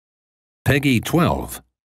Peggy 12.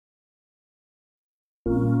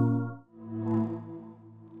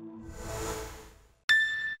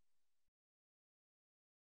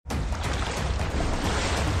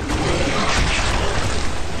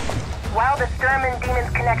 While the Sturm and Demons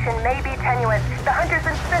connection may be tenuous, the Hunters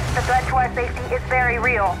insist the threat to our safety is very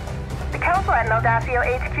real. The Council at Meldacio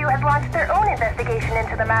HQ has launched their own investigation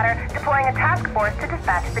into the matter, deploying a task force to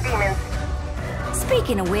dispatch the demons.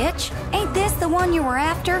 Speaking of which, ain't this the one you were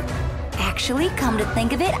after? Actually, come to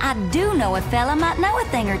think of it, I do know a fella might know a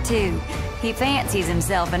thing or two. He fancies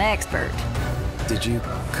himself an expert. Did you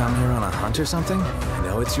come here on a hunt or something? I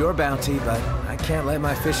know it's your bounty, but I can't let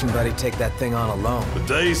my fishing buddy take that thing on alone. The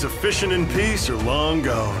days of fishing in peace are long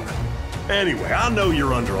gone. Anyway, I know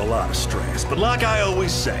you're under a lot of stress, but like I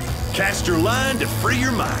always say, cast your line to free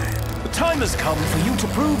your mind. The time has come for you to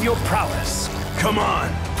prove your prowess. Come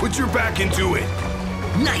on, put your back into it.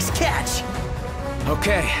 Nice catch!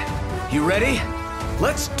 Okay, you ready?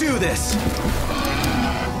 Let's do this!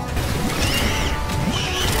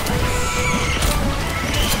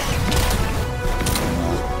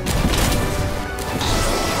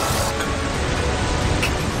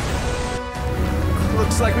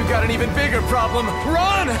 Looks like we've got an even bigger problem.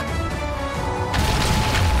 Run!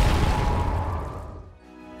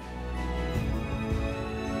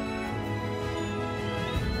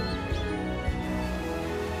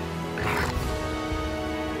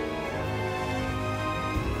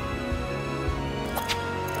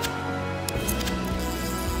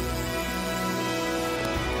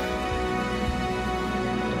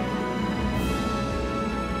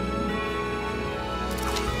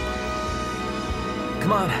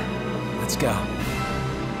 Come on, let's go.